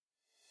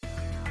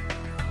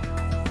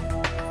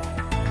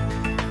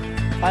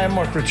Hi, I'm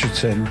Mark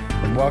Richardson,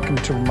 and welcome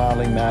to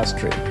Remodeling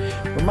Mastery.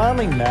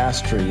 Remodeling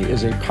Mastery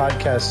is a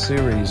podcast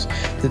series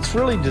that's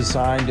really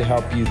designed to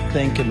help you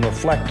think and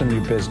reflect on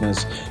your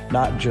business,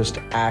 not just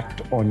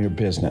act on your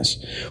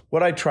business.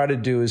 What I try to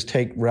do is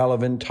take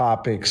relevant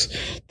topics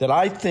that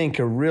I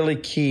think are really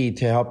key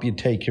to help you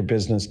take your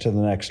business to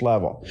the next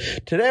level.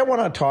 Today, I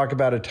want to talk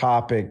about a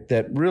topic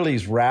that really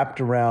is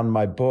wrapped around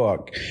my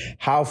book,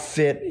 How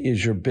Fit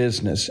is Your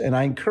Business? And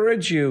I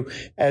encourage you,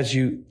 as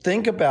you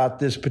think about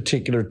this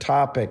particular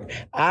topic,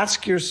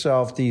 ask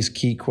yourself these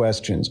key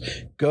questions.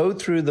 Go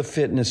through the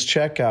fitness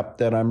checkup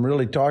that I'm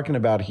really talking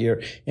about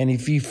here. And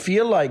if you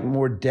feel like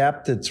more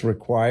depth is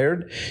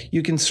required,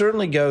 you can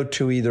certainly go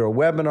to either a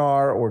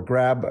webinar or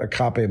grab a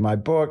copy of my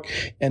book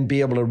and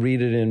be able to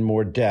read it in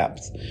more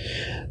depth.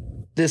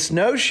 This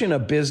notion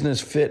of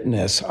business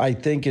fitness, I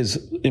think, is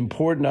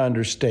important to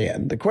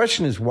understand. The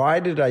question is, why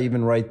did I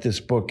even write this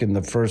book in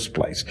the first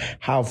place?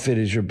 How fit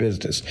is your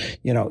business?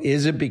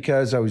 Is it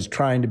because I was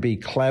trying to be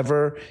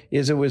clever?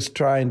 Is it was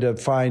trying to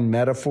find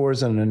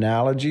metaphors and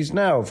analogies?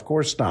 No, of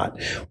course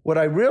not. What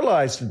I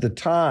realized at the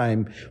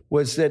time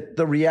was that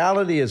the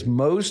reality is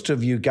most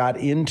of you got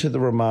into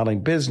the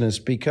remodeling business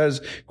because,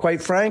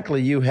 quite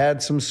frankly, you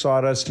had some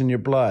sawdust in your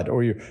blood,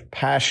 or you're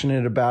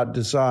passionate about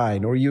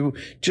design, or you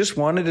just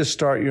wanted to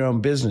start your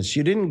own business.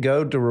 You didn't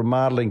go to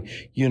remodeling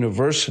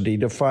university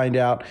to find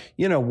out,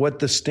 what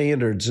the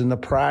standards and the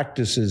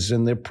practices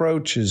and the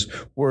approaches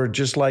were,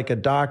 just like a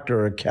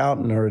doctor,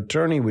 accountant, or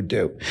attorney would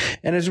do.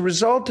 And as a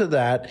result of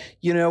that,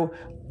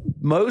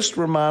 most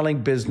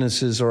remodeling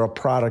businesses are a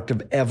product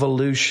of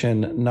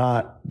evolution,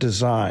 not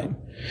design.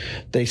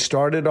 They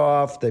started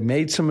off, they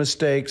made some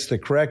mistakes, they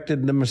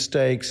corrected the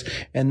mistakes,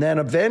 and then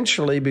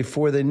eventually,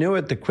 before they knew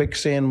it, the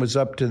quicksand was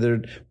up to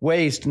their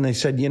waist, and they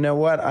said, you know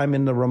what, I'm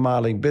in the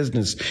remodeling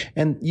business.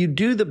 And you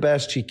do the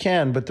best you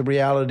can, but the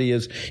reality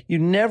is you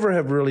never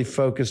have really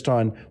focused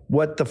on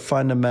what the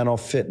fundamental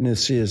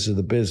fitness is of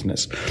the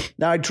business.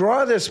 Now, I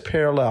draw this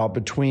parallel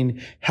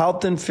between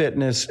health and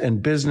fitness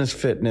and business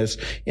fitness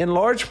in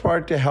large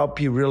part to help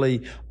you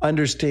really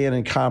understand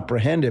and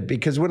comprehend it,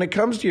 because when it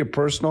comes to your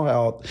personal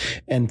health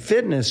and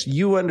fitness,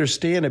 you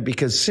understand it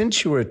because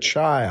since you were a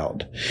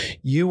child,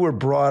 you were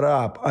brought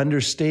up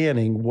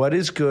understanding what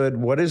is good,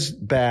 what is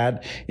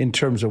bad in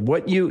terms of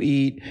what you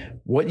eat,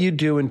 what you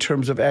do in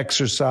terms of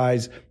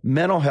exercise,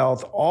 mental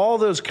health, all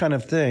those kind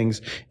of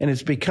things. And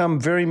it's become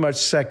very much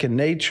second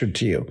nature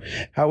to you.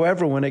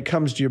 However, when it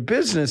comes to your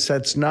business,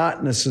 that's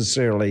not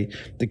necessarily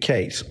the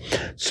case.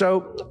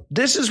 So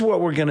this is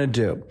what we're going to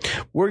do.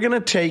 We're going to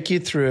take you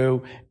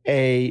through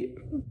a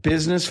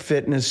business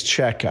fitness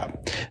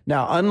checkup.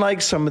 Now,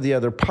 unlike some of the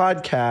other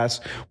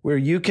podcasts where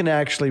you can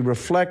actually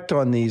reflect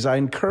on these, I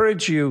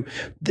encourage you,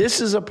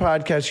 this is a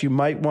podcast you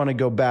might want to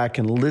go back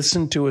and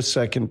listen to a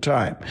second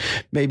time.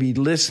 Maybe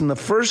listen the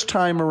first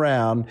time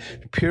around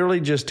purely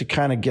just to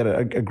kind of get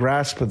a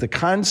grasp of the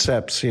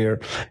concepts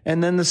here.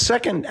 And then the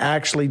second,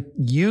 actually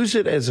use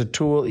it as a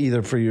tool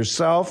either for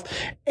yourself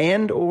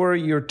and or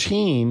your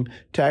team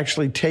to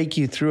actually take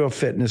you through a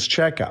fitness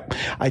checkup.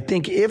 I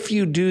think if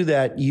you do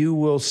that, you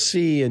will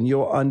see and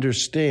you'll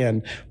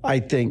understand, I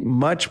think,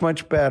 much,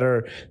 much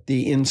better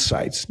the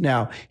insights.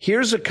 Now,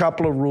 here's a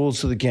couple of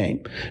rules of the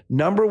game.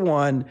 Number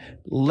one,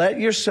 let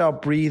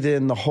yourself breathe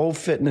in the whole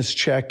fitness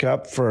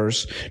checkup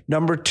first.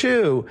 Number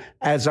two,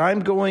 as I'm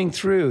going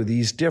through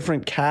these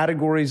different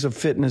categories of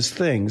fitness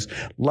things,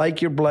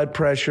 like your blood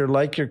pressure,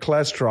 like your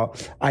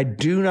cholesterol, I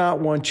do not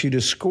want you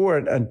to score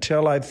it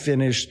until I've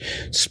finished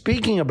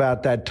speaking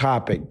about that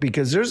topic,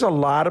 because there's a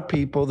lot of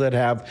people that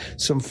have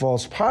some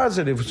false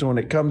positives when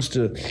it comes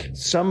to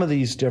some of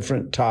these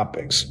different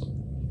topics.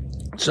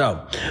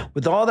 So,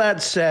 with all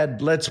that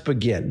said, let's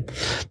begin.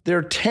 There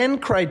are 10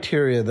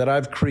 criteria that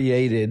I've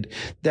created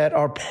that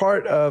are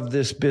part of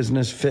this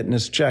business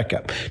fitness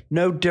checkup.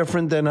 No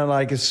different than,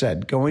 like I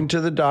said, going to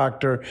the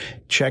doctor,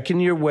 checking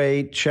your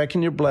weight,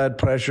 checking your blood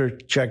pressure,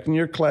 checking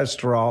your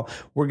cholesterol.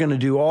 We're going to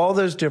do all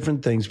those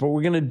different things, but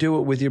we're going to do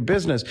it with your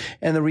business.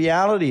 And the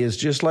reality is,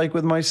 just like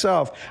with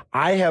myself,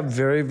 I have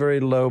very, very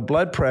low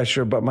blood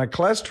pressure, but my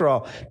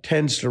cholesterol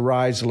tends to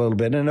rise a little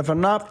bit. And if I'm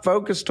not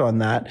focused on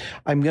that,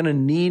 I'm going to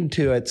need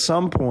to at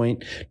some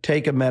point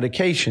take a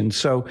medication.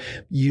 So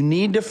you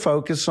need to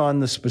focus on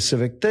the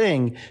specific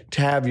thing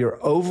to have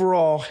your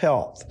overall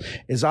health.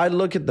 As I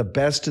look at the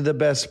best of the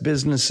best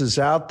businesses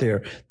out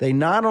there, they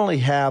not only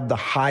have the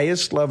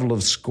highest level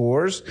of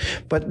scores,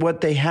 but what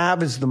they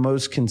have is the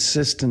most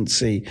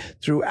consistency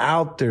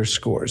throughout their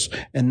scores.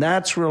 And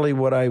that's really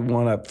what I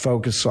want to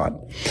focus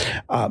on.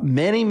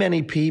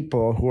 Many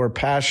people who are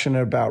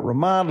passionate about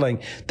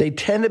remodeling, they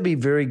tend to be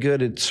very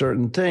good at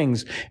certain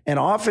things. And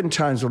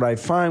oftentimes what I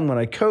find when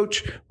I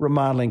coach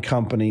remodeling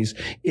companies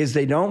is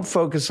they don't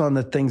focus on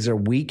the things they're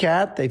weak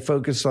at. They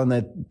focus on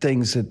the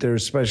things that they're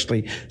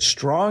especially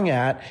strong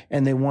at,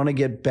 and they want to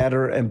get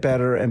better and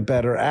better and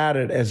better at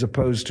it, as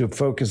opposed to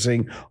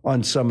focusing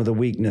on some of the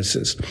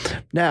weaknesses.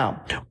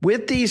 Now,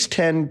 with these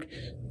 10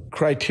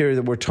 criteria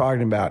that we're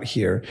talking about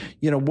here,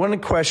 one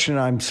question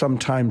I'm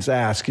sometimes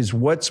asked is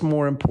what's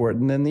more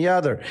important than the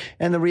other?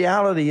 And the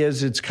reality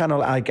is it's kind of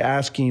like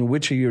asking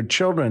which of your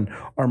children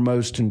are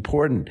most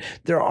important.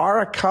 There are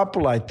a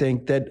couple, I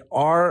think, that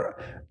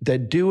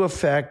do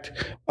affect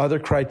other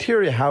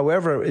criteria.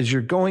 However, as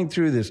you're going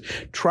through this,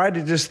 try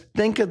to just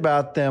think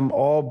about them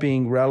all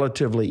being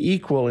relatively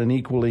equal and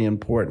equally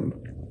important.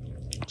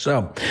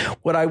 So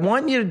what I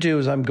want you to do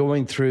as I'm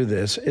going through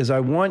this is I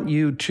want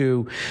you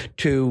to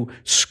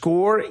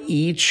score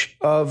each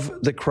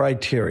of the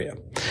criteria.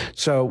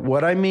 So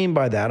what I mean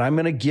by that, I'm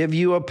going to give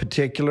you a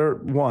particular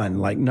one.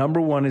 Like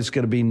number one is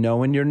going to be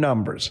knowing your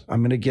numbers.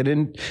 I'm going to get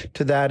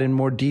into that in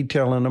more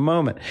detail in a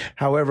moment.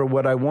 However,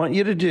 what I want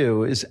you to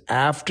do is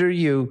after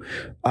you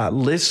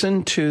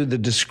listen to the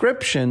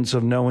descriptions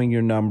of knowing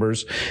your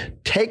numbers,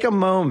 take a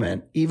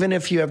moment, even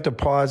if you have to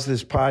pause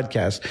this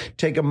podcast,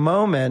 take a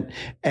moment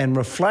and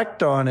reflect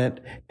on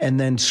it and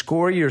then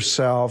score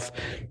yourself,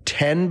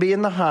 10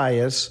 being the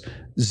highest,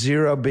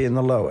 0 being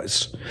the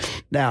lowest.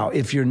 Now,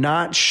 if you're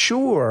not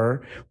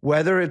sure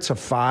whether it's a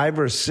 5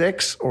 or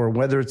 6 or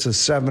whether it's a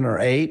 7 or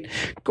 8,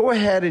 go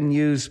ahead and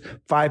use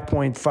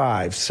 5.5,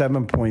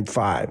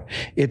 7.5.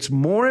 It's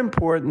more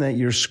important that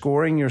you're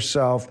scoring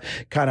yourself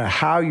kind of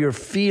how you're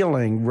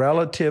feeling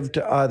relative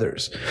to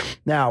others.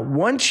 Now,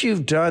 once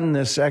you've done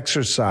this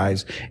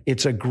exercise,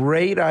 it's a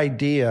great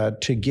idea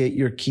to get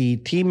your key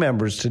team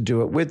members to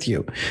do it with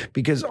you,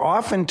 because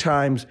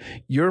oftentimes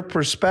your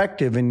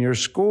perspective and your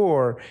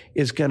score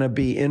is going to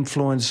be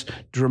influenced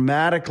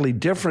dramatically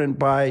different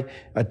by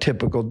a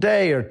typical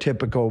day or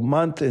typical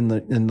month in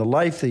the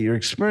life that you're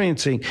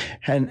experiencing.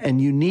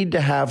 And you need to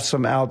have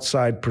some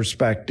outside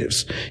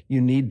perspectives.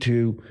 You need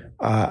to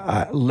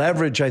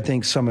leverage, I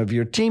think, some of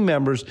your team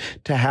members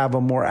to have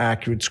a more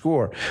accurate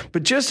score.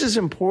 But just as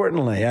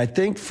importantly, I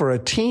think for a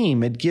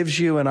team, it gives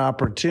you an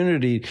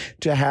opportunity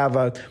to have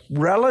a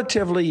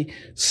relatively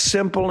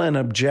simple and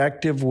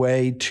objective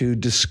way to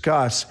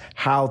discuss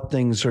how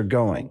things are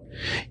going.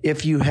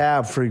 If you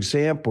have, for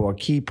example, a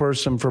key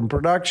person from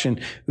production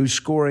who's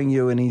scoring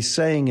you and he's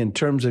saying in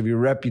terms of your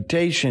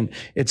reputation,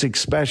 it's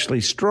especially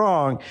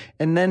strong,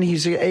 and then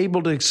he's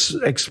able to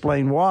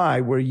explain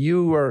why, where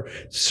you are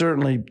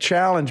certainly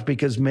challenged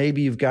because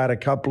maybe you've got a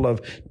couple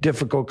of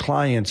difficult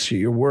clients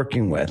you're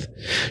working with.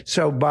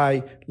 So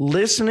by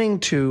listening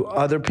to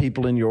other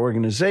people in your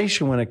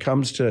organization when it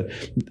comes to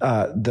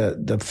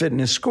the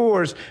fitness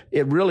scores,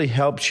 it really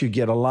helps you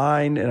get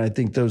aligned. And I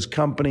think those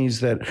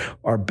companies that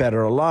are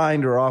better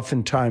aligned are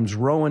oftentimes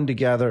rowing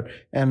together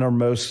and are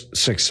most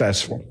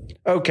successful.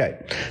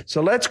 Okay,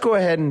 so let's go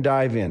ahead and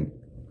dive in.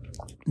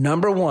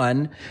 Number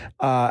one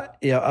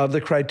of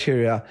the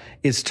criteria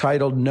is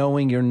titled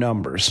Knowing Your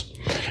Numbers.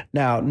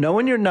 Now,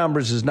 knowing your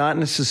numbers is not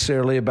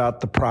necessarily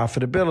about the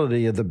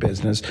profitability of the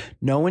business.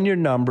 Knowing your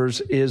numbers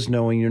is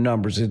knowing your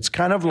numbers. It's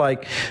kind of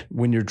like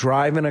when you're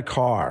driving a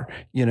car.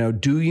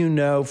 Do you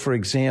know, for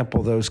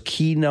example, those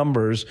key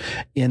numbers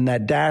in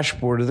that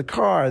dashboard of the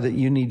car that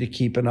you need to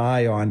keep an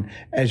eye on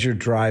as you're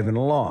driving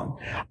along?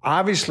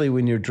 Obviously,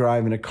 when you're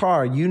driving a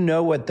car, you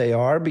know what they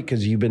are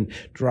because you've been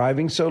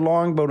driving so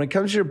long. But when it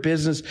comes to your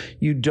business,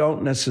 you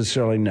don't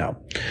necessarily know.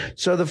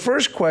 So the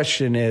first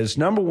question is,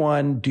 number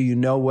one, do you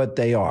know what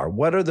they are?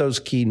 What are those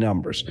key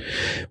numbers?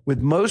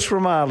 With most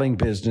remodeling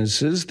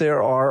businesses,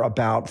 there are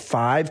about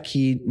 5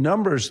 key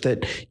numbers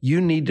that you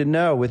need to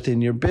know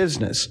within your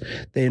business.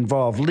 They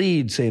involve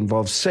leads, they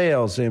involve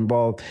sales, they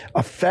involve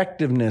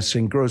effectiveness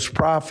and gross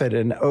profit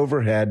and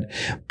overhead.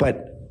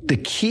 But the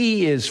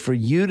key is for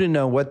you to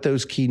know what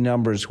those key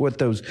numbers, what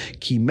those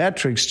key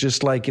metrics,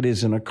 just like it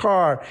is in a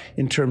car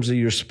in terms of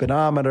your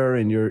speedometer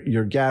and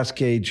your gas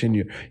gauge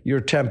and your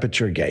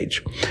temperature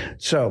gauge.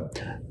 So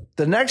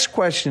the next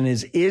question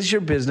is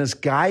your business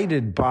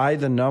guided by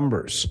the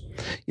numbers?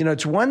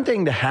 It's one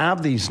thing to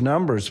have these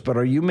numbers, but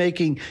are you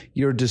making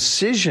your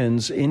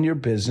decisions in your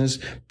business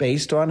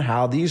based on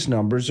how these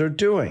numbers are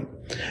doing?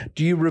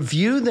 Do you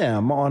review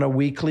them on a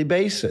weekly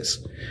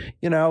basis?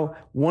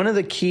 One of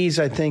the keys,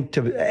 I think,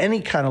 to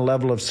any kind of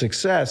level of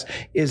success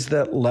is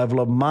the level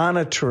of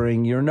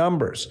monitoring your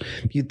numbers.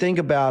 If you think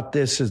about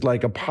this as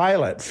like a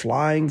pilot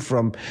flying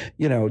from,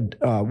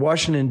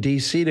 Washington,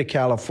 D.C. to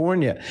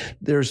California,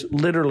 there's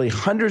literally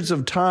hundreds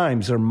of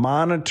times they're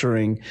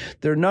monitoring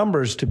their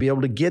numbers to be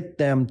able to get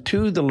them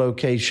to the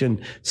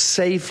location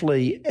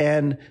safely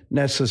and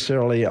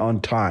necessarily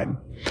on time.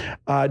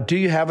 Do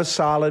you have a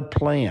solid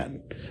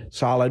plan?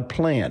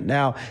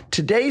 Now,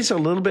 today's a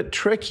little bit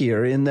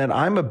trickier in that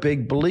I'm a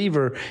big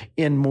believer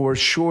in more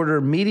shorter,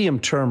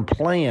 medium-term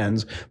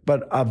plans,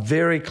 but a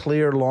very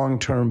clear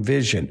long-term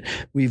vision.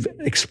 We've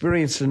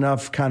experienced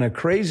enough kind of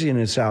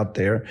craziness out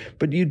there,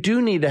 but you do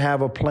need to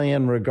have a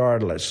plan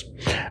regardless.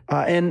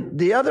 And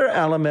the other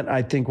element,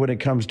 I think, when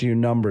it comes to your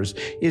numbers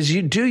is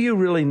do you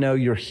really know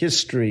your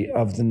history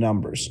of the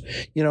numbers?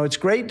 It's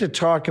great to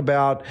talk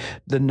about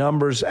the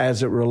numbers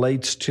as it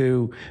relates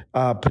to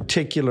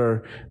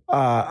particular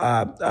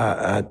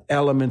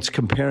elements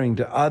comparing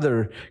to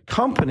other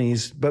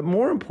companies, but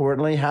more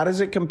importantly, how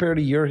does it compare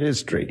to your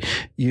history?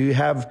 You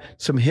have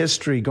some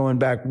history going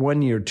back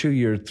 1 year, 2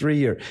 year, 3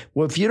 year.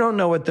 Well, if you don't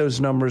know what those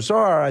numbers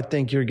are, I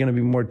think you're going to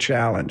be more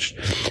challenged.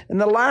 And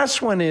the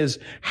last one is,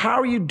 how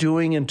are you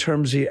doing in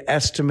terms of your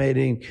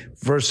estimating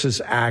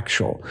versus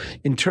actual,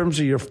 in terms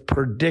of your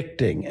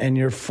predicting and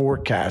your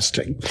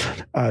forecasting?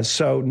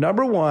 So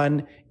number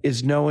one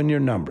is knowing your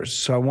numbers.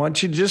 So I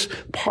want you to just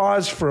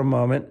pause for a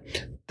moment.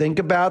 Think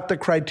about the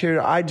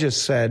criteria I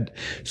just said.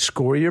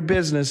 Score your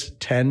business,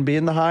 10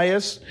 being the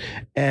highest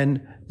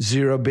and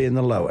 0 being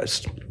the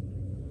lowest.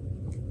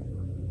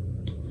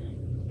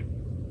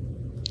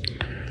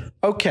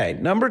 Okay,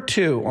 number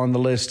 2 on the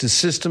list is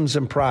systems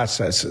and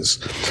processes.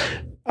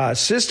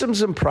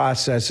 Systems and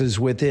processes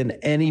within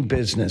any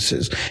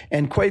businesses,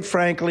 and quite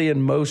frankly,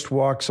 in most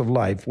walks of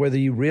life, whether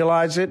you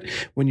realize it,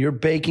 when you're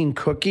baking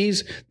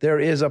cookies, there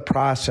is a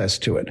process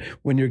to it.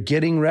 When you're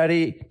getting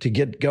ready to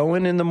get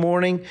going in the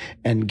morning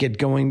and get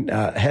going,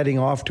 heading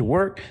off to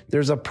work,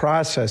 there's a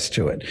process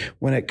to it.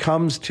 When it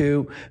comes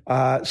to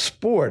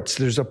sports,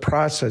 there's a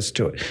process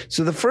to it.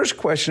 So the first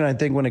question, I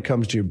think, when it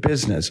comes to your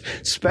business,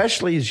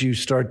 especially as you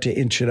start to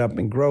inch it up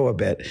and grow a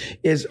bit,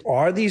 is,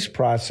 are these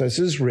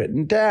processes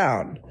written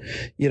down?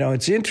 You know,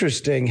 it's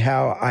interesting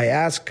how I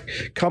ask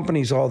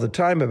companies all the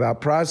time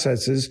about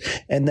processes,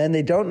 and then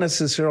they don't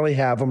necessarily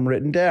have them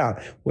written down,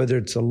 whether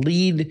it's a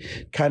lead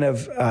kind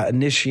of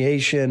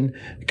initiation,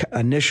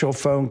 initial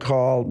phone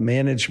call,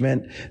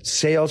 management,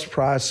 sales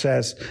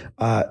process,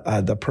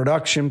 the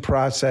production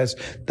process,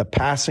 the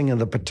passing of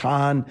the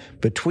baton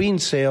between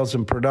sales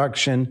and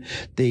production,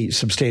 the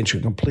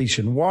substantial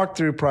completion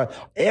walkthrough process.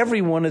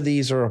 Every one of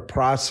these are a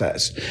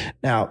process.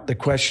 Now, the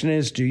question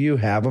is, do you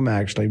have them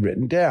actually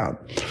written down?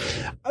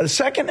 The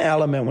second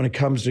element when it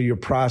comes to your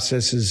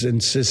processes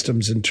and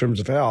systems in terms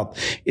of health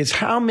is,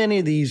 how many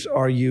of these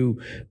are you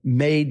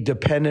made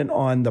dependent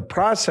on the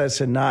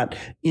process and not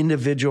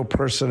individual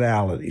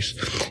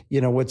personalities?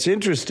 You know, what's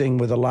interesting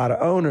with a lot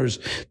of owners,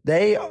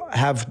 they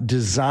have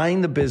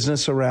designed the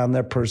business around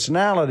their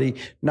personality,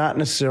 not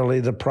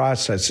necessarily the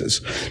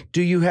processes.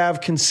 Do you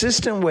have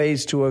consistent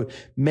ways to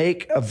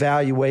make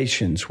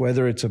evaluations,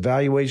 whether it's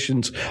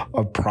evaluations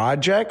of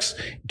projects,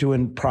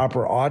 doing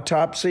proper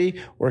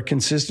autopsy, or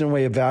consistent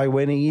way of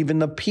evaluating even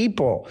the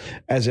people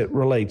as it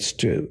relates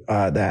to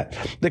that?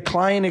 The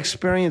client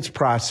experience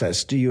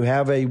process. Do you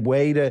have a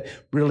way to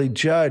really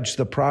judge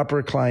the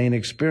proper client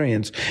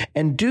experience?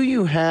 And do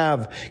you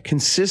have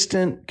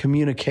consistent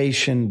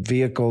communication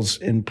vehicles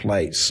in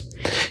place?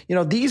 You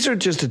know, these are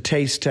just a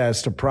taste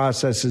test of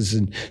processes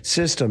and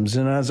systems.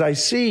 And as I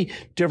see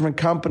different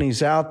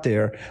companies out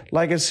there,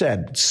 like I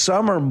said,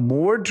 some are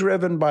more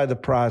driven by the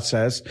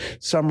process,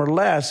 some are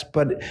less,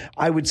 but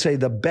I would say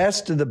the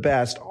best of the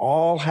best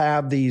all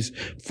have these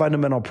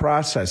fundamental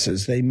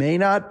processes. They may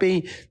not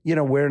be, you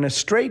know, wearing a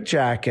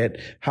straitjacket.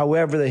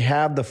 However, they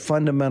have the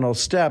fundamental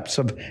steps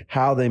of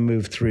how they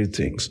move through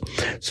things.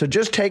 So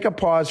just take a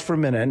pause for a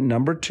minute.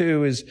 Number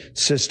 2 is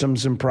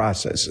systems and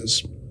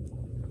processes.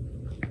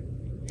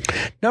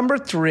 Number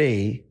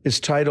 3 is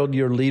titled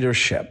Your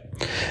Leadership.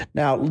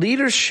 Now,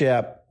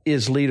 leadership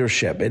is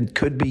leadership. It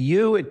could be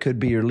you. It could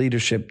be your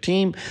leadership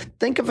team.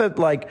 Think of it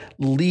like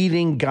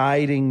leading,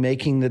 guiding,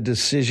 making the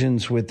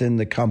decisions within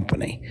the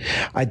company.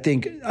 I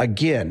think,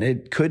 again,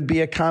 it could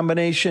be a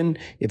combination.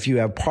 If you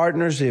have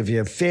partners, if you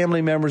have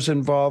family members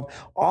involved,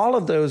 all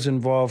of those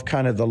involve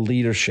kind of the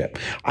leadership.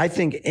 I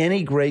think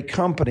any great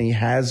company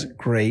has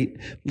great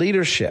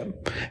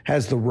leadership,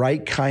 has the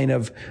right kind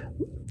of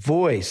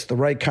voice, the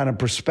right kind of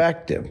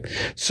perspective.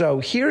 So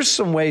here's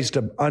some ways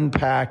to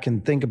unpack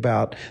and think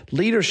about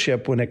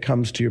leadership when it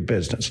comes to your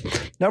business.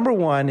 Number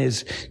 1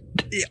 is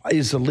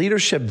the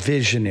leadership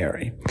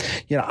visionary?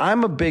 You know,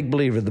 I'm a big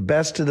believer the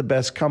best of the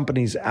best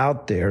companies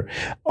out there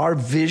are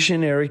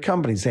visionary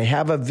companies. They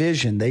have a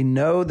vision. They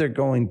know they're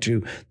going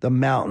to the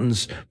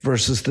mountains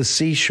versus the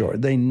seashore.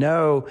 They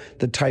know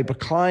the type of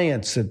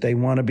clients that they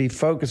want to be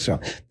focused on.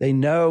 They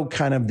know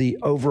kind of the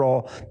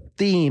overall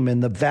theme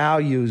and the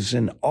values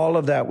and all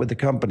of that with the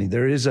company.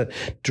 There is a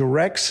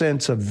direct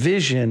sense of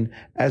vision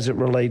as it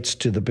relates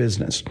to the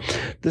business.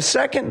 The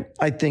second,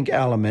 I think,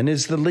 element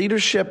is the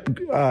leadership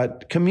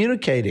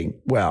communicating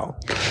well.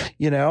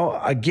 You know,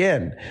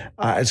 again,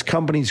 as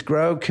companies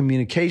grow,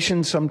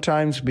 communication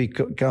sometimes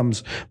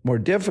becomes more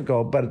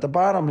difficult, but at the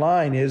bottom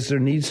line is there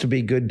needs to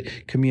be good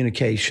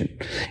communication.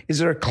 Is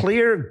there a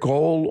clear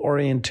goal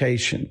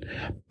orientation?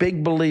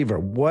 Big believer.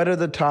 What are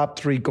the top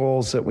 3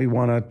 goals that we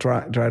want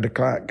to try to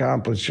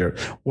accomplish here?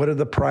 What are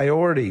the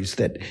priorities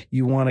that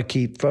you want to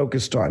keep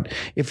focused on?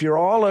 If you're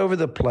all over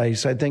the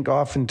place, I think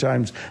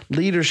oftentimes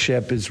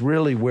leadership is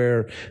really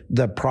where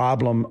the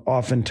problem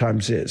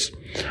oftentimes is.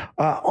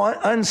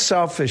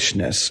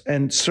 Unselfishness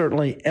and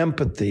certainly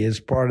empathy is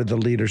part of the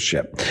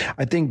leadership.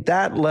 I think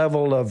that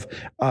level of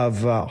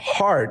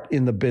heart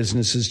in the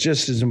business is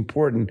just as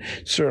important,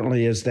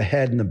 certainly, as the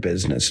head in the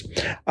business.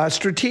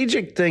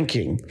 Strategic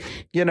thinking.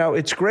 You know,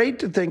 it's great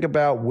to think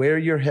about where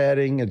you're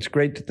heading. It's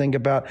great to think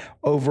about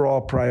overall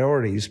overall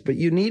priorities, but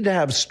you need to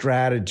have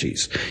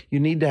strategies. You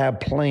need to have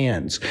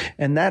plans.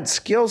 And that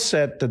skill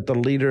set that the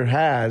leader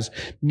has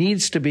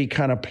needs to be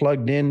kind of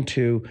plugged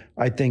into,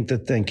 I think, the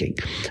thinking.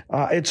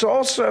 It's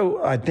also,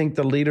 I think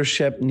the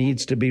leadership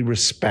needs to be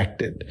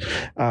respected.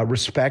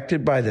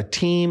 Respected by the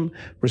team,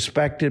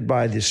 respected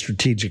by the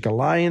strategic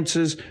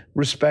alliances,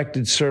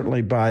 respected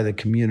certainly by the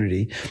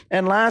community.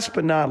 And last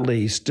but not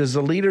least, does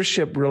the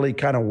leadership really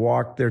kind of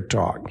walk their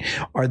talk?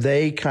 Are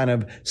they kind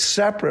of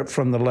separate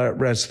from the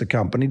rest of the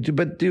company,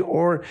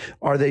 or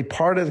are they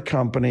part of the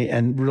company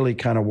and really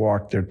kind of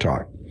walk their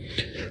talk?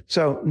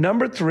 So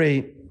number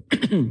 3,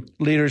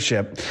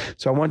 leadership.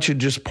 So I want you to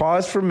just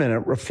pause for a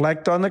minute,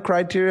 reflect on the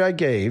criteria I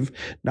gave,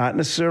 not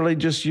necessarily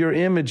just your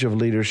image of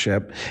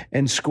leadership,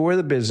 and score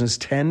the business,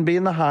 10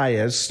 being the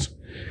highest,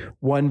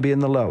 1 being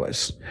the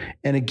lowest.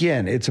 And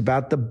again, it's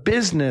about the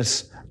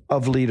business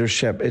of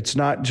leadership. It's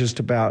not just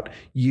about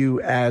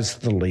you as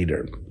the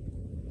leader.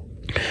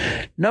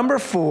 Number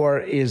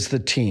 4 is the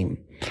team.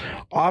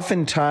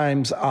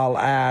 Oftentimes I'll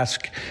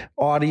ask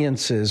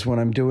audiences when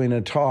I'm doing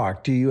a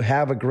talk, do you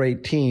have a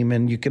great team?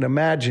 And you can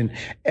imagine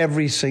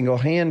every single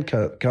hand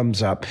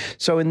comes up.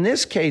 So in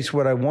this case,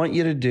 what I want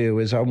you to do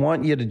is I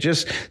want you to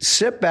just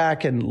sit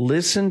back and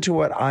listen to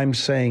what I'm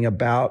saying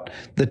about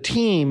the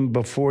team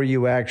before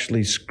you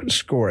actually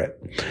score it.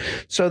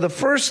 So the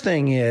first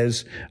thing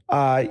is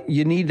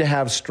you need to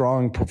have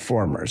strong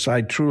performers.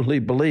 I truly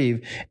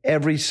believe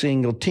every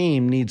single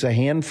team needs a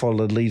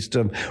handful at least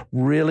of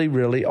really,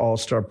 really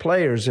all-star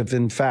players if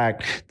in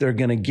fact they're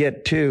going to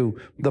get to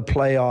the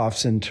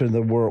playoffs and to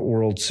the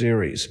World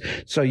Series.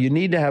 So you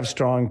need to have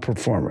strong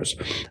performers.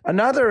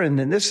 Another, and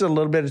this is a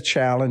little bit of a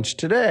challenge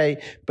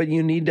today, but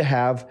you need to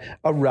have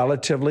a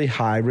relatively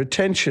high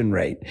retention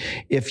rate.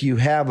 If you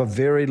have a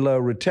very low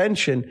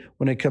retention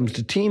when it comes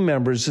to team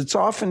members, it's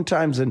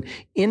oftentimes an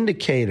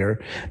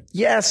indicator.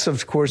 Yes,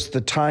 of course,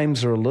 the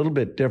times are a little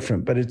bit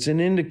different, but it's an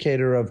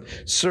indicator of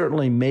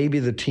certainly maybe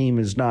the team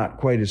is not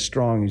quite as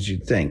strong as you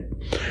think.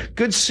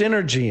 Good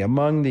synergy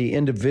among the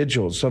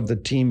individuals of the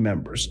team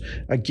members.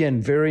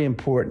 Again, very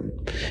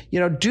important.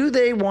 Do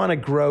they want to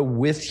grow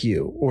with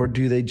you, or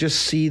do they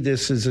just see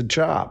this as a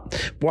job?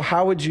 Well,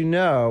 how would you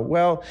know?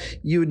 Well,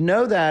 you would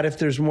know that if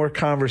there's more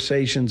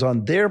conversations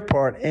on their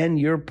part and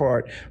your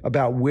part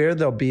about where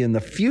they'll be in the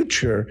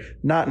future,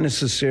 not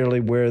necessarily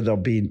where they'll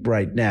be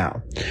right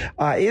now.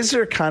 Is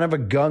there kind of a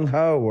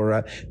gung-ho or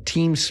a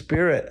team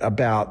spirit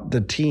about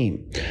the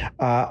team?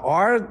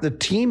 Are the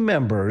team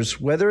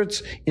members, whether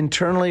it's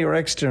internally or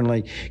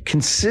externally,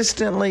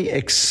 consistently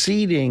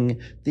exceeding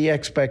the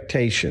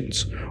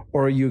expectations?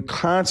 Or are you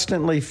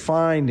constantly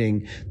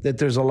finding that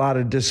there's a lot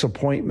of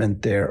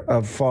disappointment there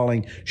of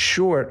falling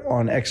short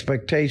on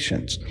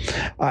expectations?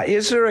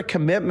 Is there a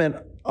commitment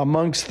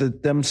amongst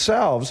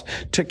themselves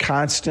to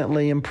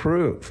constantly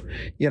improve?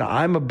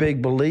 I'm a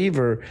big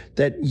believer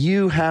that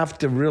you have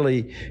to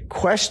really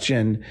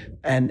question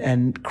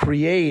and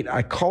create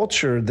a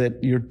culture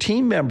that your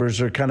team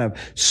members are kind of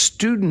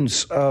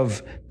students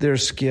of their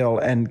skill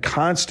and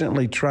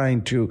constantly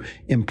trying to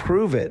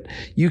improve it.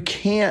 You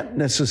can't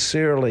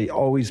necessarily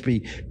always be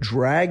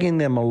dragging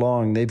them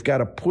along. They've got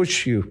to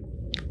push you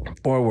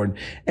forward.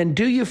 And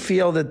do you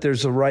feel that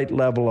there's a right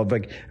level of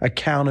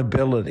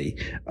accountability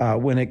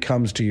when it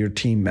comes to your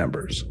team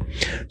members?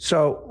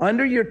 So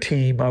under your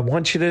team, I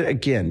want you to,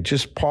 again,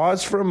 just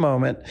pause for a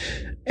moment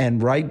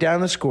and write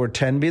down the score,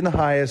 10 being the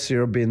highest,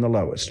 0 being the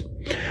lowest.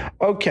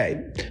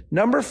 Okay,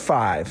 number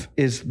 5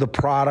 is the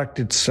product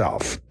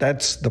itself.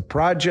 That's the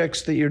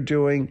projects that you're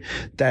doing.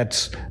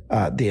 That's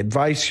the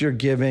advice you're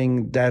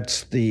giving.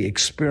 That's the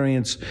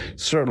experience,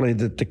 certainly,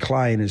 that the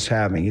client is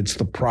having. It's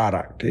the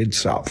product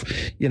itself.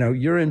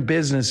 You're in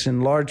business in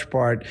large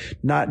part,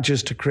 not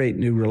just to create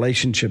new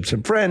relationships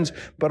and friends,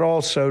 but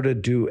also to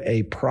do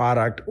a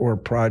product or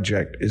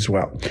project as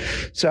well.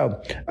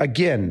 So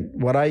again,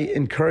 what I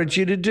encourage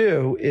you to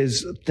do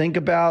is think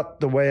about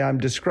the way I'm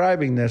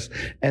describing this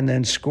and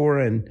then score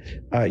in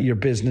your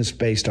business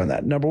based on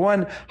that. Number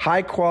 1,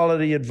 high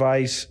quality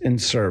advice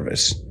and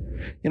service.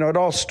 It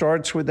all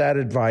starts with that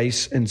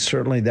advice and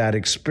certainly that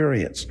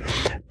experience.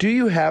 Do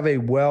you have a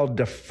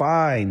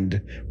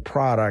well-defined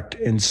product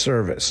and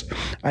service?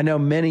 I know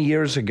many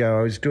years ago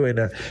I was doing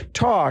a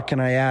talk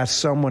and I asked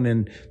someone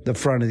in the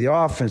front of the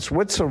office,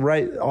 what's the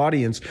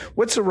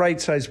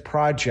right size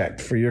project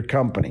for your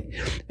company?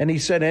 And he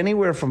said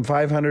anywhere from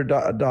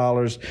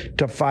 $500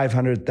 to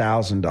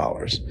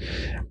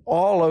 $500,000.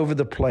 All over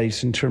the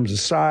place in terms of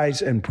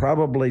size and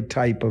probably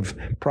type of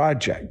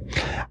project.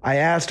 I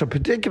asked a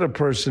particular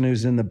person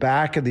who's in the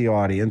back of the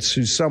audience,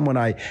 who's someone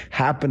I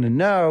happen to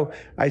know,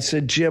 I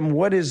said, Jim,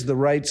 what is the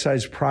right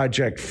size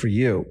project for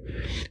you?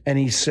 And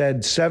he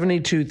said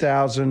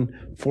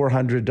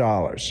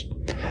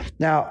 $72,400.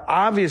 Now,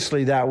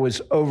 obviously that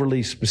was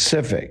overly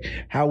specific.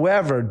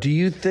 However, do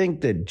you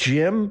think that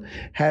Jim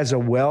has a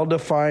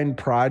well-defined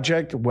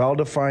project,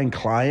 well-defined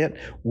client,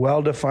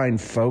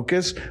 well-defined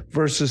focus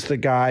versus the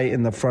guy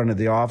in the front of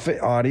the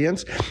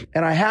audience?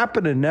 And I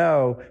happen to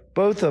know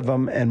both of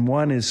them, and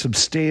one is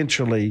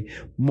substantially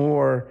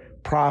more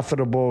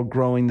profitable,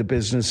 growing the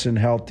business, and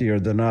healthier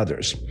than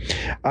others?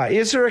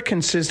 Is there a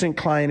consistent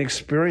client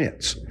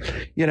experience?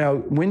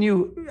 When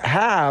you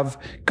have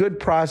good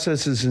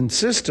processes and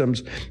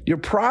systems, your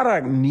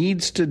product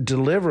needs to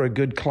deliver a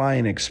good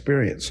client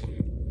experience.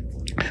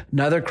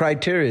 Another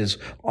criteria is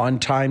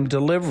on-time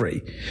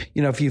delivery.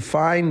 If you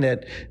find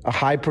that a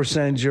high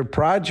percentage of your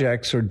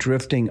projects are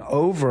drifting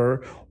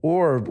over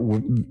or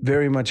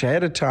very much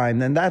ahead of time,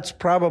 then that's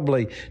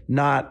probably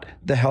not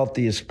the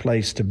healthiest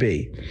place to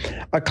be.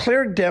 A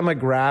clear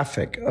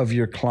demographic of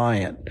your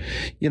client.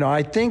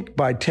 I think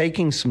by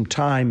taking some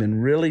time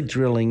and really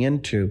drilling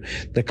into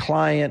the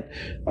client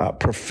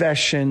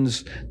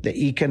professions, the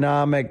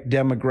economic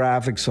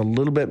demographics, a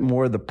little bit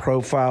more the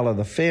profile of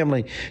the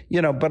family,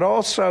 but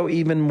also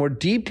even more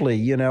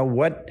deeply,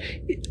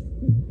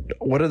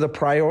 what are the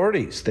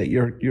priorities that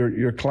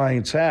your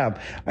clients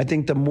have? I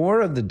think the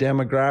more of the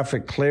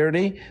demographic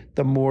clarity,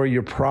 the more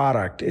your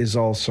product is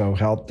also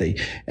healthy.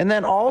 And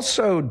then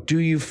also, do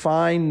you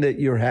find that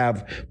you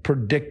have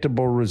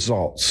predictable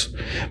results?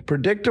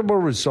 Predictable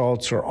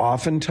results are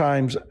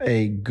oftentimes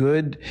a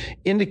good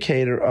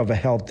indicator of a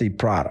healthy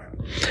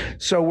product.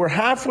 So we're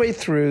halfway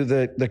through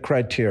the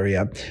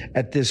criteria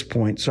at this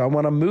point. So I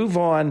want to move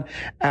on.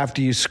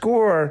 After you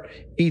score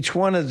each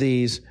one of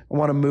these, I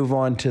want to move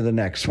on to the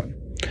next one.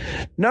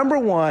 Number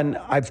one,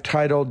 I've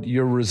titled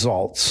your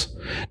results.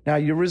 Now,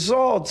 your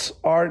results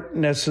aren't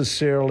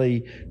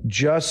necessarily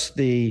just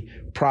the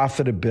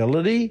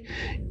profitability.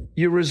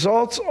 Your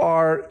results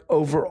are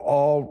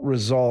overall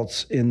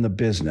results in the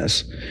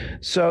business.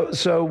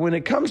 So when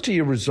it comes to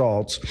your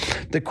results,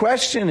 the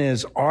question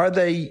is, are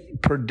they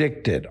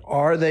predicted?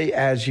 Are they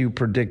as you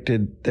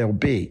predicted they'll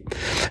be?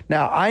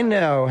 Now, I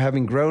know,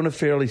 having grown a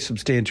fairly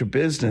substantial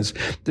business,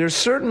 there's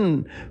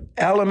certain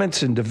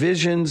elements and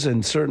divisions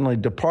and certainly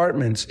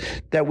departments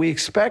that we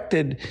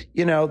expected,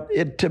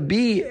 it to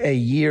be a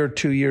year,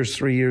 2 years,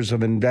 3 years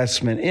of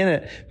investment in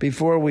it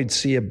before we'd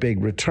see a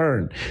big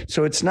return.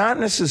 So it's not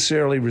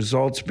necessarily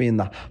results being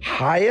the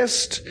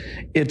highest.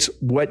 It's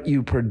what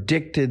you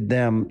predicted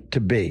them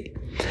to be.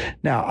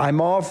 Now, I'm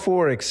all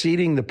for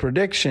exceeding the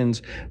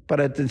predictions, but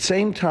at the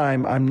same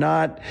time, I'm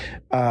not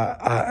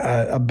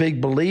a big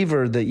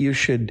believer that you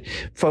should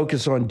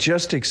focus on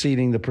just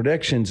exceeding the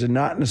predictions and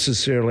not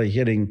necessarily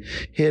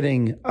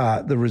hitting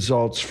the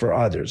results for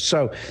others.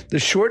 So the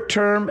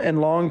short-term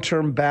and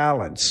long-term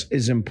balance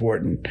is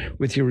important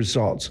with your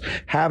results.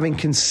 Having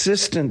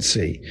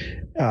consistency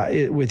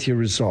with your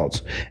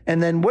results.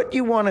 And then what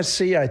you want to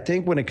see, I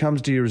think, when it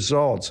comes to your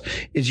results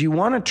is you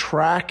want to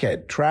track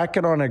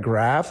it on a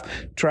graph,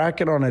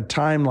 track it on a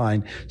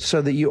timeline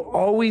so that you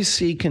always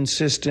see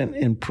consistent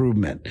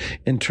improvement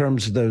in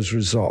terms of those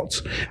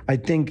results. I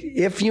think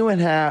if you in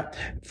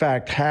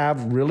fact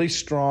have really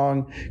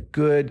strong,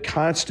 good,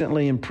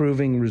 constantly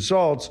improving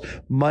results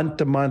month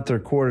to month or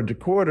quarter to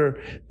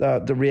quarter,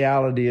 the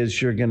reality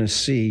is you're going to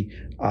see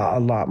a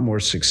lot more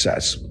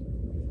success.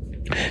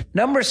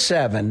 Number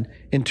 7,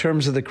 in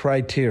terms of the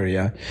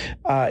criteria,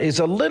 is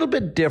a little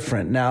bit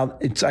different. Now,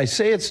 I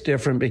say it's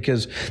different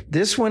because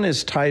this one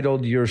is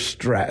titled Your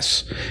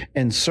Stress.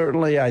 And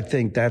certainly I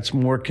think that's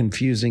more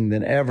confusing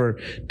than ever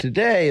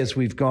today as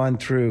we've gone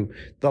through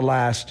the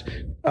last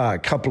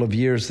couple of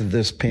years of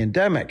this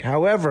pandemic.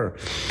 However,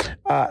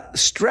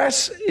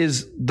 stress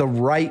is the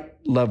right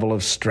level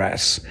of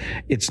stress.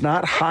 It's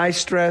not high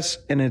stress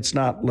and it's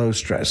not low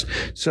stress.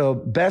 So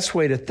best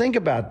way to think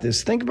about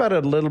this, think about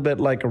it a little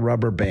bit like a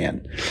rubber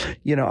band.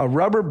 A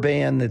rubber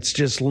band that's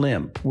just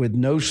limp with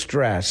no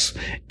stress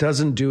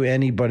doesn't do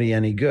anybody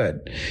any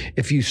good.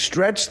 If you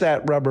stretch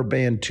that rubber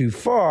band too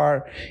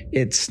far,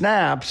 it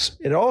snaps.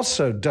 It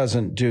also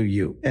doesn't do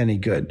you any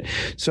good.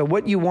 So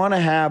what you want to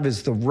have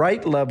is the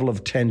right level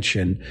of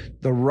tension,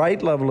 the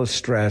right level of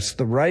stress,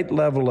 the right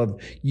level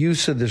of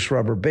use of this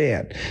rubber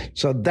band.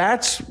 So that's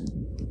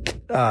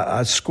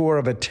a score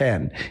of a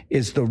 10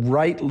 is the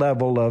right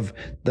level of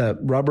the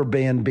rubber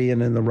band being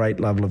in the right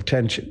level of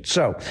tension.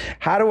 So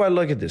how do I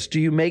look at this?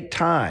 Do you make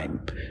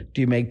time?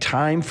 Do you make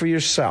time for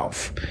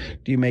yourself?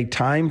 Do you make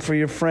time for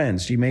your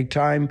friends? Do you make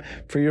time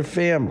for your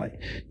family?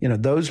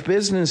 Those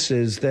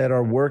businesses that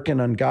are working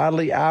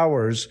ungodly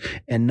hours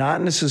and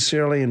not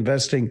necessarily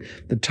investing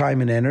the time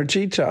and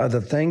energy to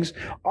other things,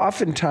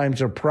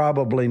 oftentimes are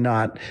probably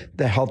not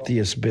the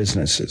healthiest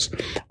businesses.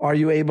 Are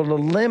you able to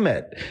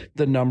limit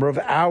the number of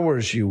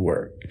hours you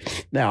work?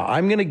 Now,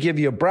 I'm going to give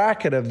you a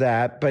bracket of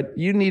that, but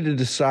you need to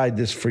decide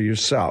this for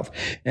yourself.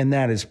 And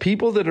that is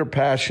people that are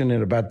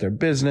passionate about their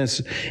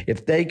business,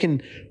 if they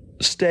can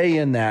stay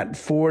in that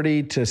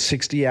 40 to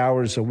 60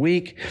 hours a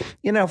week,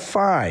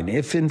 fine.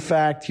 If in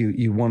fact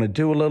you want to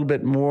do a little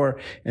bit more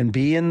and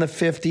be in the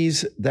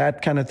 50s,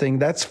 that kind of thing,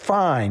 that's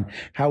fine.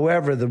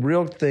 However, the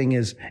real thing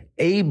is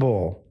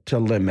able to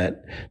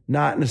limit,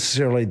 not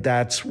necessarily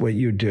that's what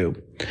you do.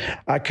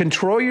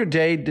 Control your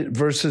day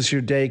versus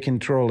your day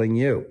controlling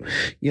you.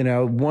 You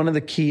know, one of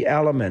the key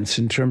elements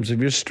in terms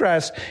of your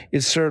stress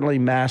is certainly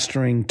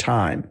mastering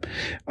time.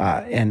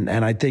 And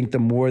I think the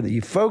more that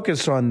you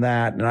focus on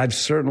that, and I've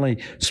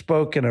certainly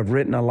I've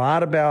written a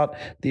lot about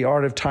the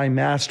art of time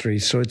mastery.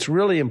 So it's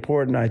really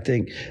important, I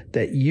think,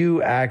 that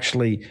you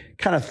actually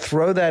kind of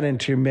throw that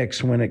into your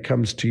mix when it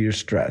comes to your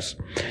stress.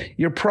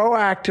 Your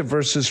proactive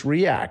versus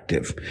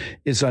reactive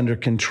is under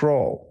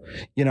control.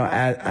 You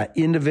know,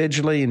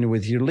 individually and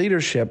with your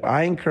leadership,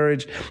 I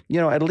encourage, you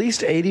know, at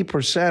least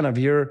 80% of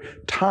your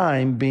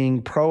time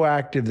being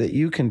proactive that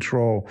you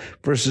control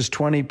versus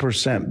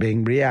 20%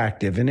 being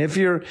reactive. And if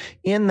you're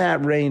in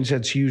that range,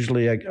 that's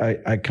usually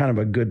a kind of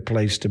a good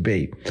place to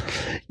be.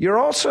 You're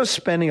also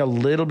spending a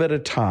little bit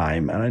of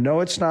time, and I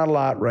know it's not a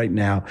lot right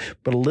now,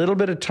 but a little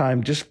bit of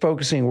time just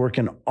focusing,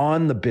 working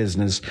on the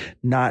business,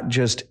 not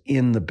just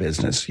in the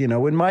business. You know,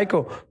 when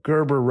Michael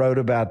Gerber wrote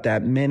about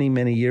that many,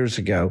 many years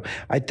ago,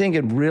 I think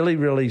it really,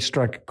 really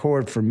struck a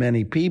chord for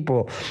many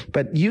people.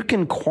 But you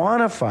can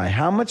quantify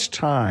how much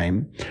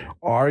time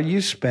are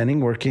you spending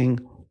working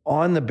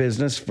on the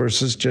business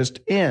versus just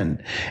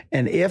in.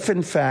 And if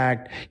in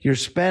fact you're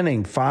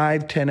spending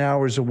 5-10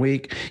 hours a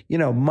week, you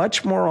know,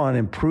 much more on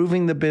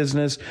improving the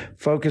business,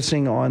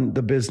 focusing on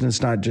the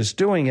business, not just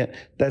doing it,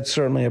 that's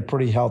certainly a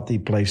pretty healthy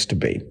place to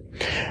be.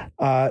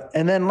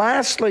 And then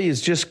lastly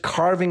is just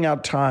carving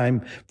out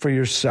time for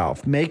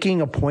yourself,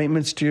 making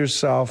appointments to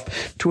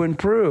yourself to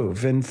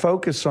improve and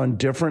focus on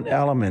different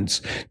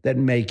elements that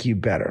make you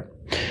better.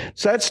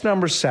 So that's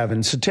number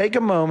 7. So take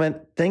a moment,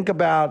 think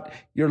about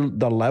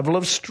the level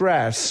of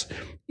stress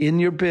in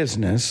your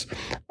business,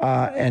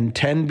 and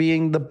 10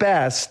 being the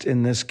best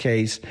in this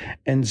case,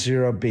 and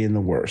 0 being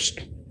the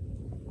worst.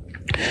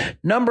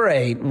 Number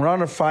 8, we're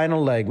on a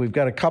final leg. We've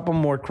got a couple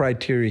more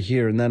criteria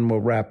here and then we'll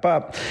wrap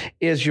up,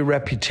 is your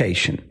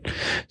reputation.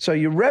 So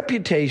your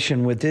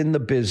reputation within the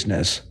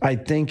business, I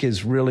think,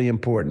 is really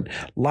important.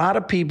 A lot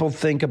of people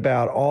think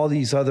about all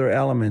these other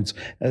elements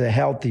of a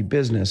healthy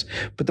business,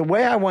 but the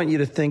way I want you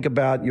to think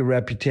about your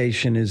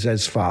reputation is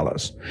as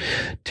follows.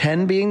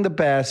 10 being the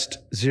best,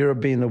 0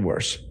 being the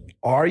worst.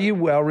 Are you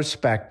well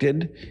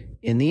respected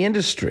in the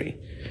industry?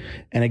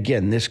 And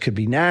again, this could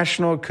be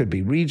national, it could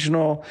be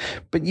regional,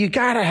 but you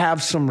got to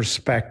have some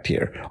respect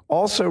here.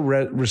 Also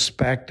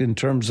respect in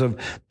terms of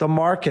the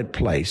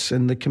marketplace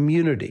and the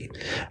community.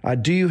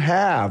 Do you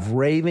have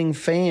raving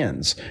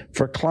fans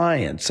for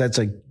clients? That's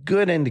a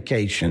good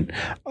indication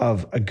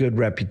of a good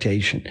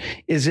reputation.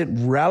 Is it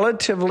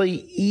relatively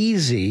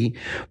easy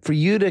for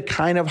you to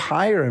kind of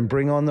hire and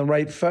bring on the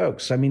right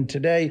folks? I mean,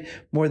 today,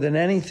 more than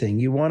anything,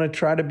 you want to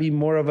try to be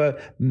more of a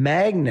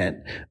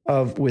magnet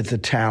with the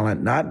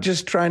talent, not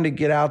just trying to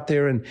get out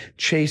there and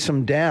chase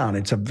them down.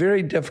 It's a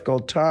very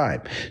difficult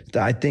time.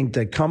 I think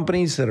the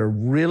companies that are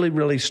really,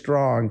 really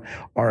strong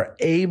are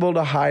able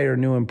to hire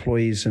new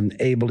employees and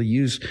able to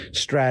use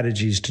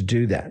strategies to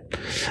do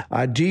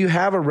that. Do you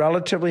have a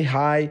relatively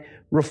high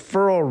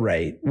referral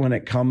rate when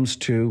it comes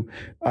to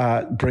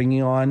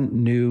bringing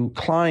on new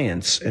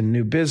clients and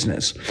new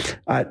business?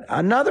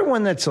 Another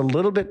one that's a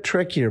little bit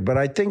trickier, but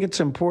I think it's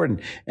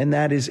important, and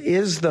that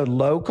is the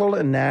local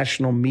and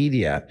national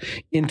media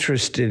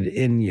interested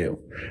in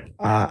you?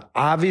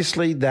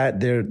 Obviously, that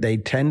they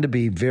tend to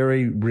be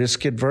very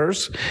risk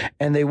adverse,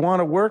 and they want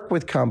to work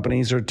with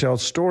companies or tell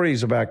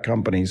stories about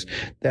companies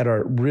that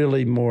are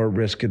really more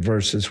risk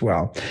adverse as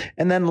well.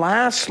 And then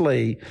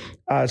lastly,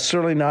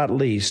 certainly not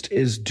least,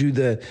 is do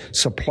the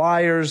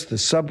suppliers, the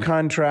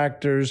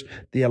subcontractors,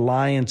 the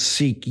alliance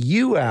seek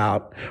you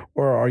out,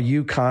 or are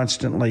you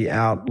constantly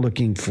out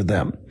looking for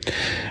them?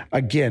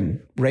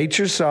 Again, rate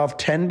yourself,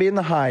 10 being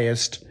the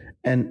highest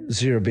and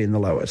 0 being the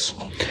lowest.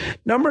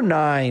 Number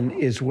 9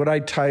 is what I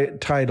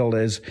titled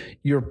as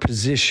your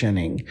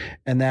positioning,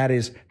 and that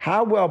is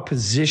how well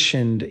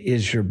positioned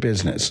is your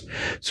business.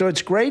 So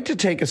it's great to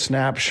take a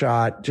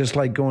snapshot, just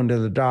like going to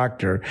the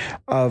doctor,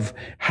 of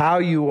how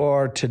you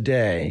are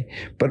today.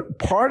 But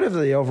part of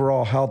the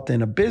overall health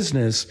in a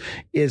business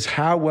is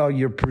how well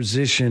you're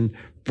positioned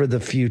for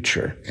the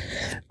future.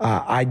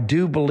 I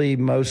do believe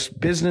most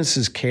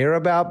businesses care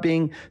about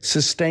being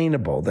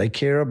sustainable. They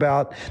care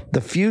about the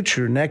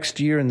future next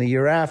year and the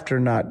year after,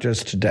 not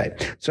just today.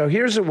 So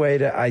here's a way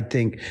to,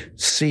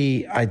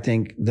 see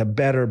the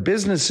better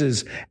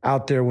businesses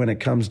out there when it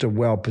comes to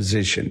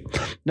well-positioned.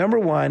 Number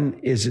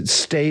 1, is it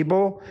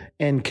stable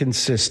and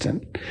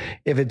consistent?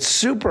 If it's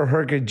super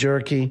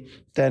herky-jerky,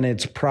 then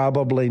it's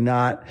probably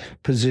not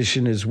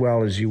positioned as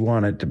well as you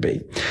want it to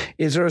be.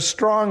 Is there a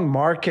strong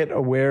market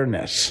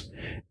awareness?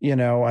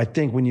 I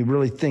think when you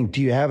really think,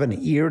 do you have an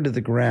ear to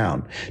the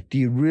ground? Do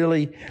you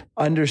really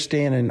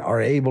understand and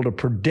are able to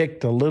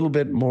predict a little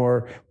bit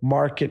more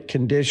market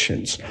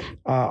conditions?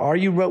 Are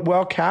you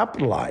well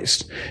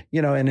capitalized?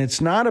 And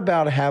it's not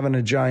about having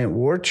a giant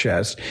war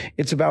chest.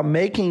 It's about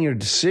making your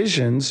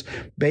decisions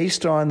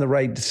based on the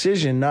right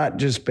decision, not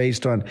just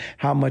based on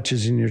how much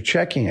is in your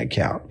checking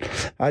account.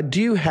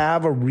 Do you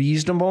have a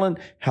reasonable and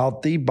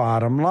healthy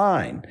bottom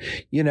line?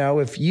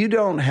 If you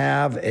don't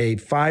have a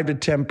 5 to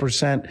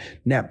 10%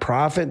 net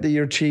profit that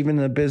you're achieving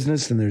in the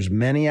business, and there's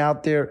many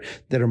out there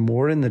that are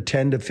more in the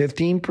 10 to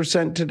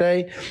 15%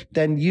 today,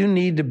 then you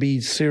need to be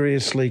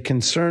seriously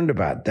concerned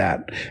about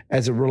that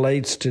as it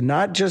relates to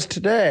not just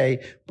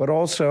today, but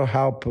also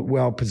how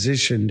well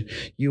positioned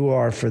you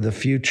are for the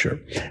future.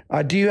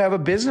 Do you have a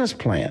business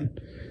plan?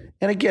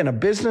 And again, a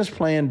business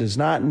plan does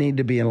not need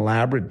to be an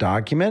elaborate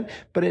document,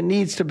 but it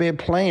needs to be a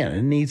plan.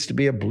 It needs to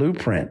be a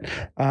blueprint,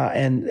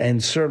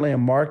 and certainly a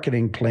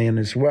marketing plan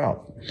as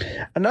well.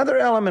 Another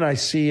element I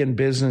see in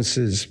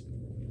businesses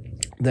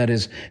that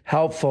is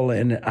helpful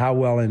in how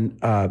well in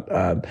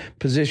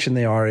position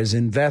they are is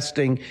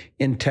investing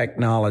in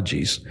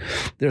technologies.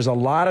 There's a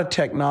lot of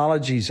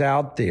technologies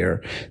out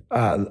there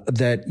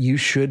that you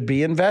should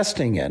be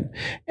investing in.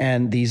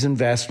 And these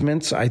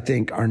investments, I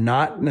think, are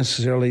not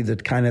necessarily the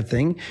kind of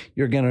thing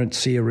you're going to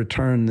see a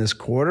return this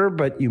quarter,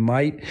 but you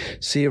might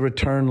see a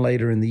return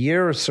later in the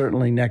year or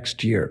certainly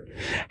next year.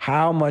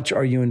 How much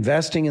are you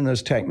investing in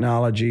those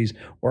technologies,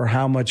 or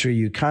how much are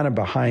you kind of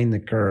behind the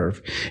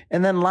curve?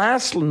 And then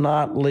last but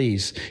not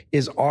least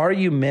is, are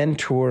you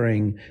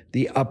mentoring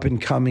the up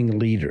and coming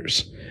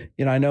leaders?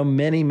 I know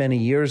many, many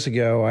years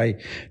ago, an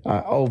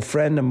old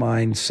friend of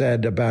mine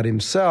said about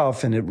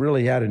himself, and it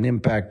really had an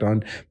impact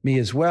on me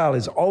as well,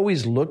 is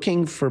always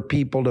looking for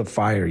people to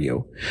fire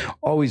you,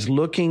 always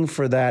looking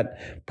for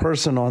that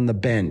person on the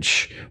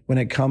bench when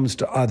it comes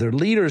to other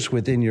leaders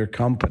within your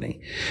company.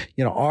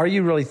 Are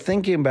you really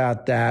thinking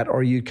about that,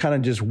 or are you kind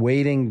of just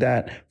waiting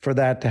for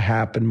that to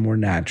happen more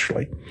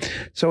naturally?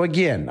 So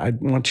again, I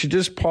want you to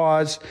just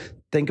pause,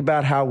 think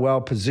about how well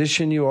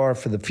positioned you are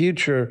for the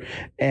future,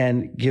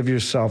 and give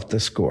yourself the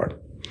score.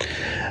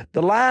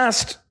 The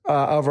last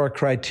of our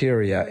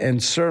criteria,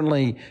 and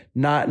certainly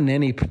not in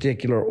any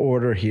particular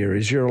order here,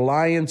 is your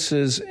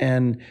alliances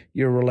and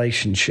your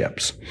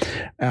relationships.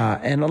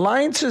 And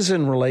alliances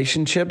and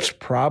relationships,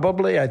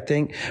 probably, I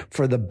think,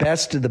 for the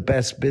best of the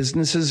best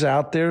businesses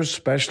out there,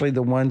 especially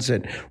the ones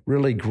that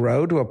really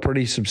grow to a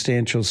pretty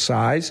substantial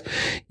size.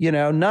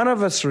 None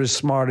of us are as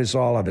smart as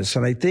all of us.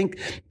 And I think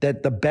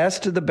that the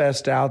best of the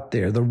best out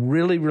there, the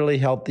really, really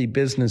healthy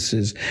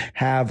businesses,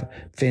 have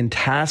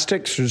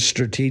fantastic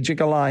strategic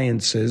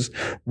alliances,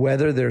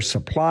 whether they're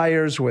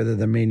suppliers, whether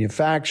they're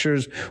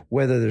manufacturers,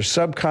 whether they're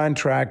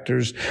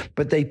subcontractors,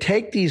 but they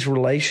take these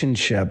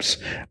relationships,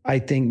 I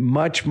think,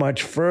 much,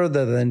 much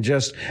further than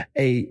just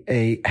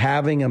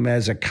having them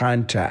as a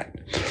contact.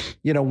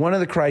 One of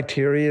the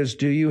criteria is,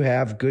 do you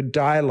have good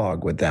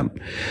dialogue with them?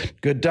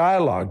 Good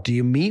dialogue. Do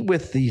you meet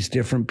with these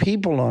different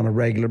people on a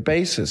regular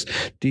basis?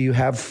 Do you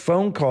have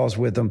phone calls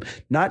with them?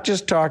 Not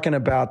just talking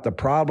about the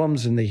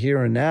problems in the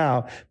here and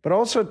now, but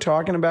also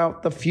talking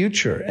about the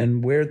future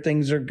and where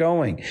things are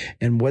going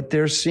and what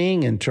they're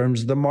seeing in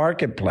terms of the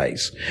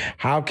marketplace.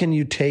 How can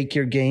you take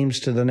your games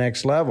to the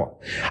next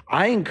level?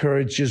 I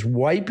encourage just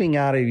wiping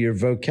out of your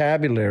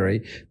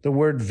vocabulary the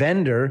word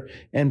vendor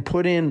and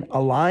put in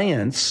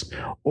alliance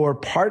or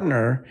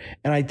partner.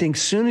 And I think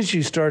soon as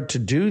you start to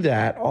do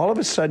that, all of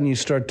a sudden you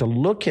start to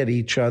look at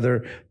each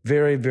other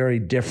very, very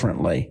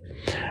differently.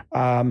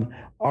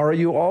 Are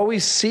you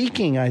always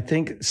seeking, I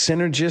think,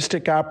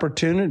 synergistic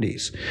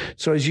opportunities?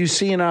 So as you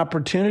see an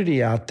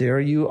opportunity out there,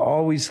 are you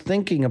always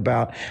thinking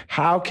about,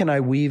 how can I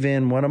weave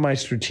in one of my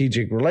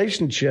strategic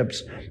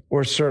relationships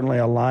or certainly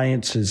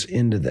alliances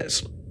into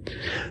this?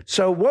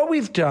 So what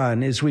we've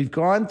done is we've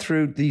gone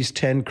through these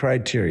 10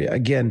 criteria.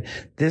 Again,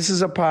 this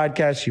is a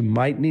podcast you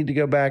might need to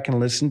go back and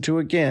listen to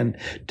again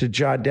to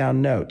jot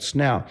down notes.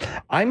 Now,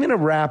 I'm going to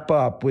wrap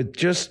up with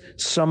just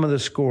some of the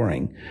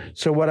scoring.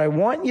 So what I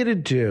want you to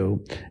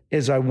do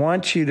is I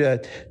want you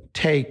to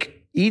take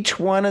each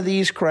one of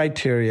these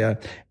criteria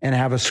and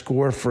have a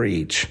score for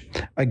each.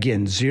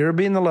 Again, 0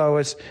 being the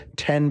lowest,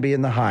 10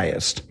 being the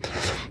highest.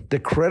 The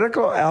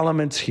critical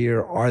elements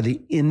here are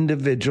the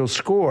individual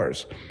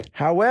scores.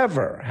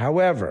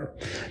 However,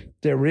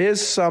 there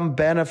is some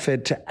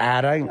benefit to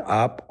adding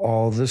up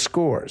all the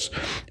scores.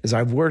 As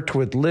I've worked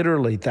with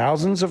literally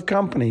thousands of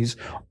companies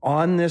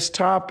on this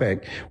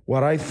topic,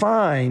 what I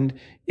find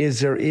is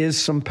there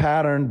is some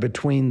pattern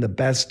between the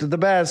best of the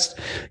best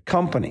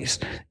companies.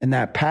 And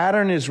that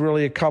pattern is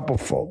really a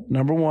couplefold.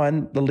 Number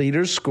one, the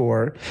leader's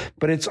score,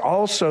 but it's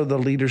also the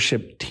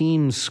leadership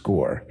team's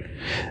score,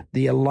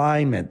 the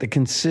alignment, the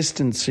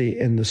consistency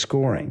in the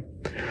scoring.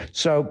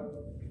 So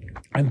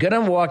I'm going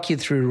to walk you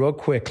through real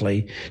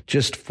quickly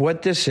just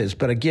what this is.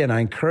 But again,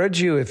 I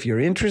encourage you, if you're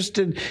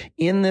interested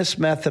in this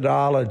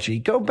methodology,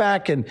 go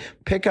back and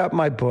pick up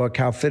my book,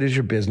 How Fit Is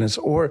Your Business,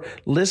 or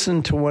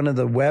listen to one of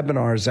the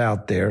webinars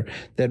out there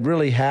that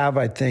really have,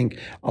 I think,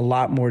 a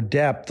lot more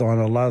depth on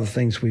a lot of the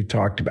things we've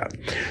talked about.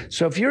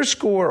 So if your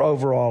score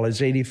overall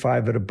is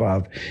 85 and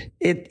above,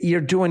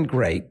 you're doing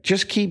great.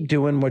 Just keep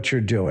doing what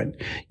you're doing.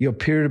 You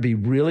appear to be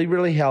really,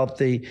 really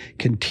healthy.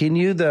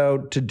 Continue, though,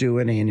 to do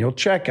an annual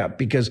checkup,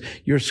 because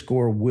your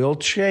score will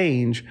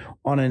change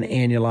on an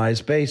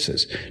annualized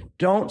basis.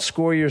 Don't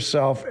score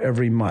yourself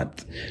every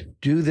month.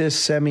 Do this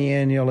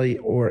semi-annually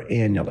or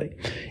annually.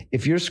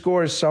 If your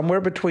score is somewhere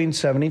between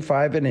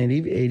 75 and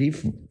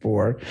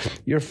 84,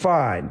 you're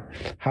fine.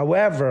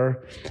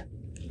 However,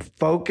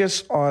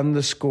 focus on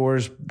the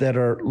scores that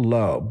are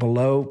low,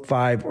 below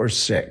 5 or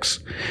 6.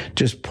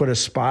 Just put a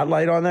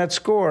spotlight on that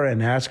score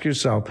and ask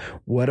yourself,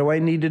 what do I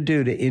need to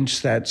do to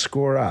inch that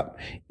score up?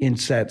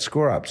 Inch that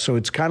score up. So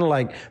it's kind of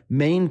like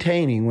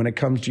maintaining, when it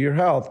comes to your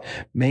health,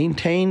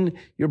 maintain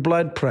your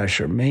blood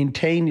pressure,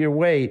 maintain your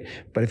weight.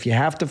 But if you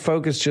have to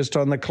focus just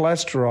on the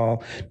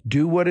cholesterol,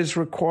 do what is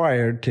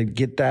required to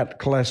get that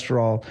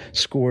cholesterol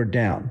score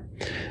down.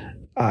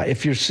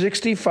 If you're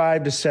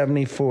 65 to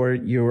 74,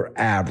 you're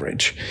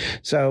average.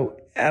 So,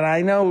 and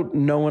I know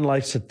no one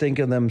likes to think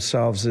of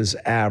themselves as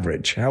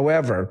average.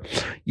 However,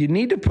 you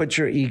need to put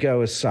your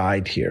ego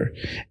aside here,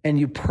 and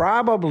you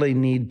probably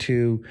need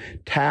to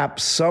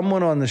tap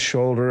someone on the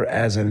shoulder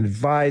as an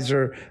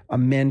advisor, a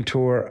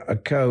mentor, a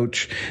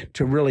coach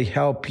to really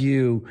help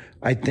you,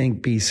 I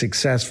think, be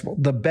successful.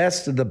 The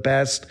best of the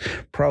best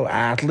pro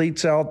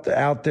athletes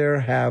out there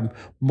have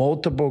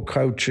multiple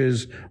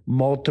coaches,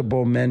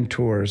 multiple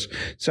mentors.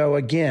 So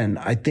again,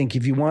 I think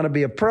if you want to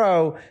be a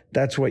pro,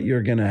 that's what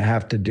you're going to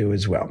have to do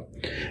as well.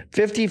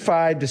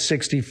 55 to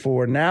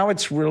 64. Now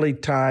it's really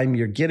time.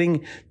 You're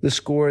getting the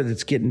score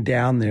that's getting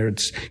down there.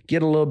 It's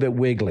get a little bit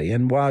wiggly.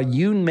 And while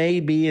you may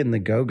be in the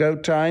go-go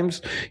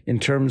times in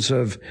terms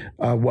of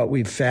what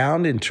we've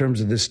found in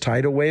terms of this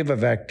tidal wave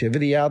of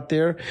activity out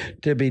there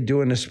to be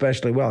doing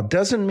especially well, it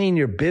doesn't mean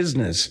your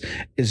business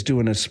is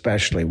doing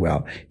especially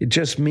well. It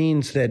just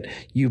means that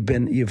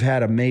you've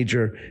had a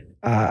major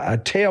a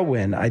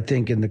tailwind, I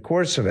think, in the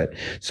course of it.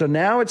 So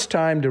now it's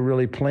time to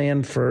really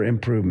plan for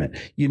improvement.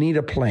 You need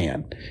a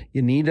plan.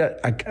 You need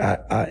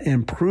a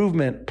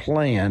improvement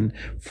plan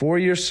for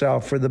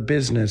yourself, for the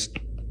business,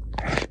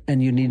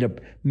 and you need to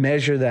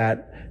measure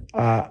that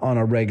on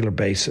a regular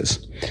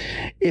basis.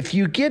 If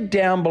you get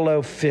down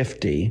below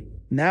 50,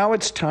 now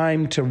it's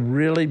time to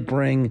really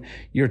bring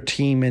your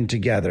team in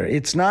together.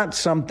 It's not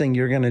something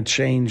you're going to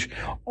change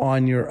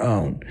on your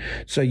own.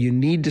 So you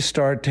need to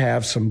start to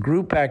have some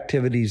group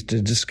activities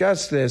to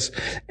discuss this,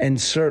 and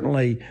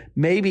certainly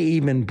maybe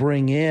even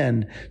bring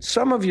in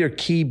some of your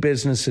key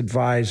business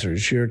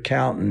advisors, your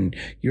accountant,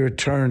 your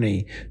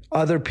attorney,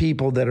 other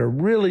people that are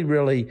really,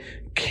 really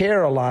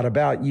care a lot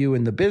about you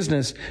and the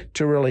business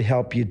to really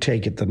help you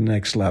take it to the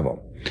next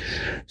level.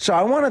 So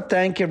I want to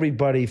thank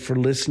everybody for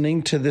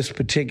listening to this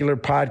particular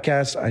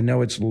podcast. I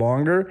know it's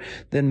longer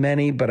than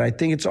many, but I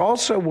think it's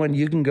also one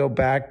you can go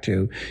back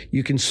to.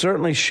 You can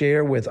certainly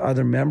share with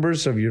other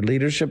members of your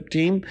leadership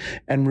team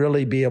and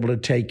really be able to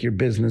take your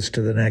business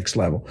to the next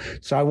level.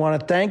 So I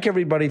want to thank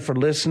everybody for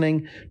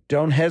listening.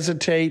 Don't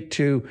hesitate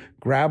to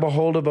grab a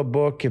hold of a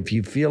book if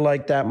you feel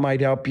like that might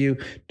help you.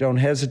 Don't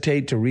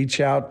hesitate to reach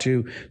out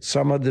to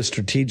some of the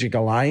strategic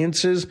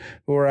alliances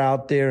who are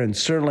out there. And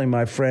certainly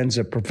my friends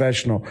at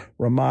Professional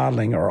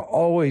Remodeling are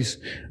always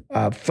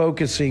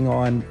focusing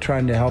on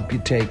trying to help you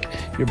take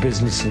your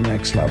business to the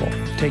next level.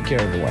 Take care,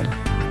 everyone.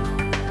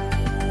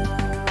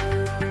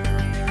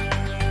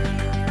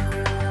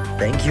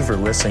 Thank you for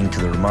listening to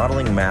the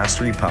Remodeling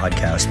Mastery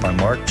Podcast by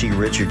Mark G.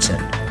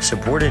 Richardson,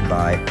 supported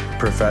by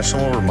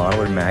Professional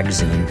Remodeler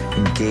Magazine,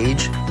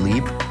 Engage,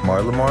 Leap,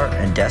 Marlamar,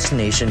 and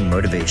Destination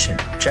Motivation.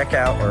 Check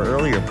out our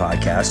earlier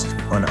podcasts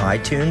on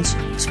iTunes,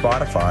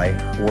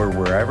 Spotify, or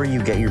wherever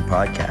you get your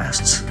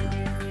podcasts.